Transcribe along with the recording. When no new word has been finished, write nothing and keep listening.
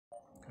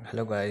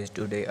Hello guys,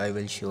 today I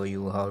will show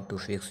you how to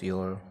fix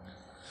your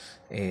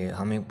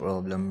humming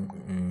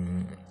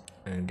problem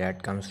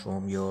that comes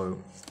from your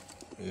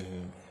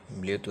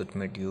Bluetooth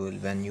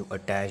module when you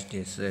attach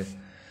this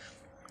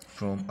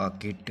from a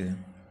kit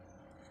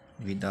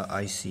with the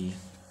IC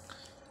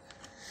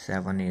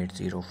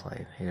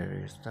 7805.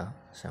 Here is the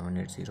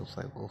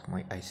 7805 of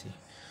my IC.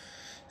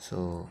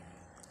 So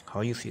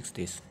how you fix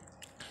this?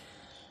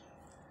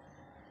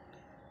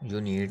 You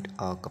need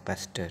a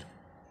capacitor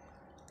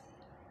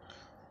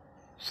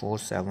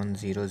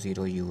 4700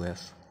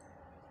 UF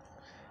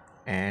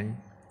and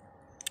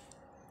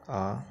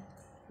a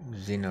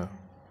zener.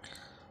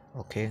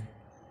 Okay,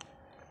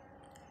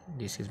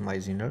 this is my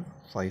zener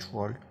 5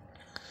 volt.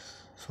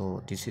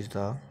 So this is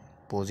the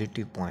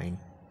positive point.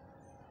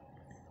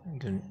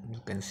 You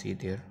can see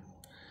there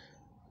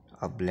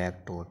a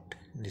black dot.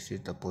 This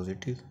is the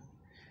positive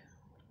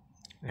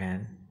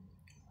and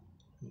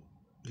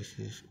this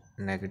is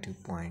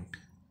negative point.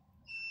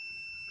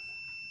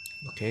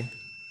 Okay,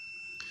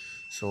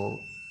 so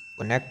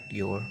connect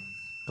your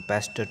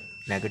capacitor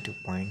negative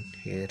point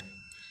here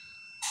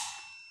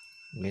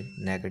with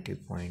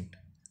negative point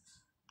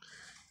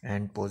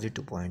and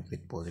positive point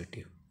with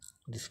positive.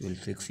 This will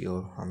fix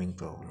your humming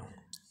problem.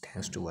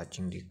 Thanks to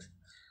watching this.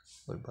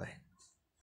 Goodbye.